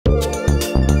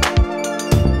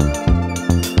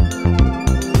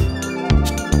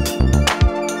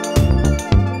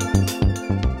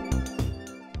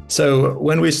So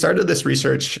when we started this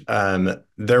research,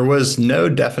 there was no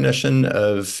definition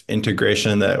of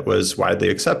integration that was widely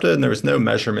accepted, and there was no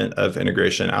measurement of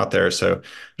integration out there. So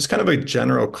it's kind of a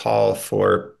general call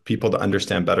for people to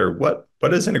understand better what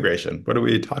is integration? What are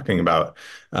we talking about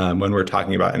when we're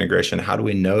talking about integration? How do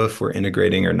we know if we're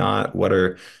integrating or not? What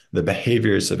are the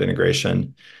behaviors of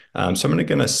integration? So I'm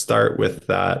going to start with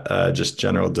that just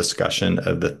general discussion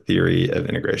of the theory of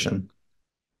integration.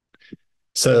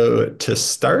 So to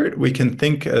start, we can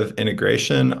think of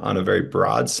integration on a very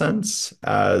broad sense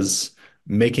as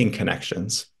making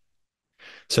connections.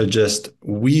 So just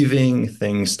weaving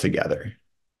things together.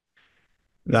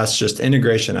 That's just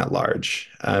integration at large.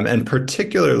 And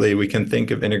particularly, we can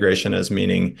think of integration as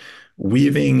meaning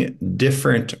weaving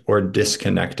different or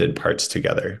disconnected parts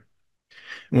together.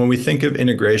 When we think of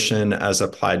integration as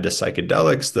applied to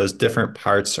psychedelics, those different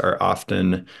parts are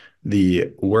often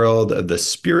the world of the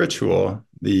spiritual,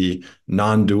 the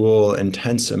non-dual,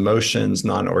 intense emotions,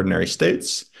 non-ordinary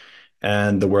states,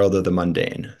 and the world of the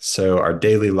mundane. So our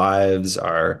daily lives,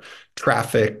 our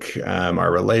traffic,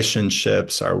 our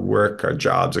relationships, our work, our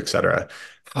jobs, etc.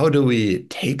 How do we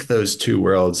take those two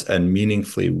worlds and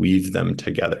meaningfully weave them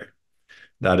together?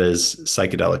 That is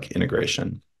psychedelic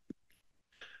integration.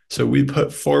 So we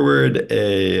put forward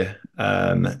a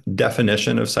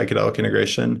definition of psychedelic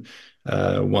integration,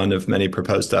 one of many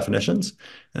proposed definitions.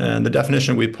 And the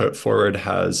definition we put forward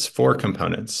has four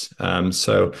components.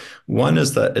 So one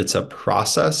is that it's a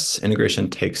process. Integration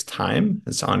takes time.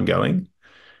 It's ongoing.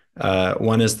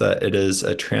 One is that it is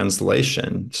a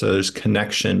translation. So there's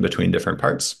connection between different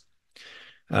parts.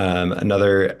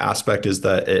 Another aspect is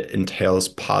that it entails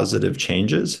positive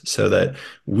changes, so that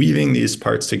weaving these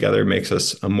parts together makes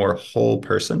us a more whole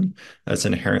person. That's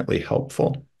inherently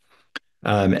helpful.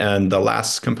 And the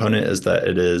last component is that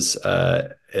it is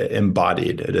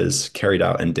embodied. It is carried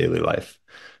out in daily life.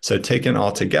 So taken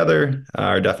all together,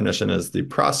 our definition is the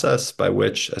process by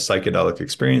which a psychedelic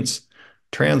experience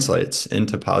translates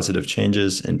into positive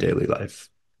changes in daily life.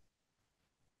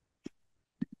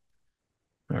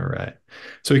 All right.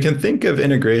 So we can think of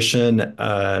integration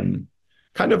kind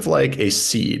of like a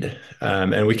seed.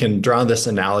 And we can draw this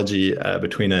analogy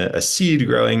between a seed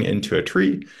growing into a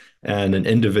tree and an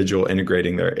individual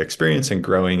integrating their experience and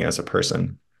growing as a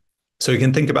person. So you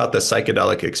can think about the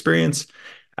psychedelic experience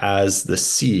as the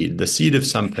seed of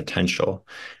some potential.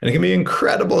 And it can be an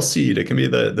incredible seed. It can be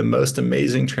the most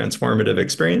amazing transformative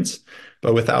experience,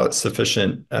 but without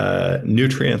sufficient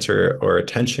nutrients or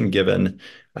attention given,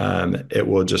 it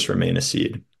will just remain a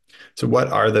seed. So what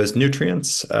are those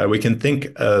nutrients? We can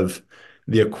think of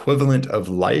the equivalent of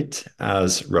light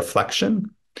as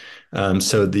reflection.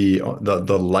 So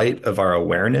the light of our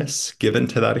awareness given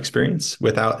to that experience,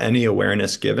 without any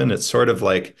awareness given, it's sort of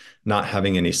like not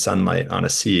having any sunlight on a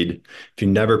seed. If you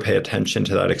never pay attention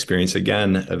to that experience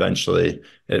again, eventually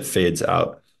it fades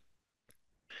out.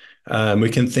 We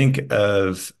can think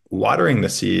of watering the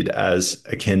seed as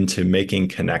akin to making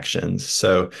connections.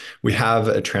 So we have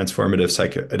a transformative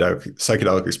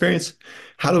psychedelic experience.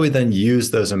 How do we then use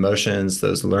those emotions,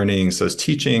 those learnings, those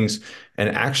teachings, and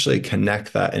actually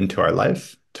connect that into our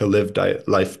life to live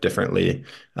life differently,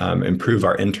 improve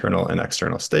our internal and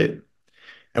external state?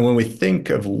 And when we think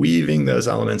of weaving those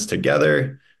elements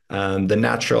together, the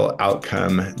natural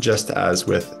outcome, just as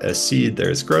with a seed,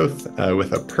 there's growth,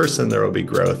 with a person, there will be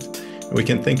growth. We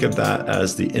can think of that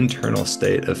as the internal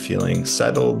state of feeling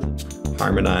settled,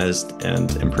 harmonized,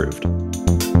 and improved.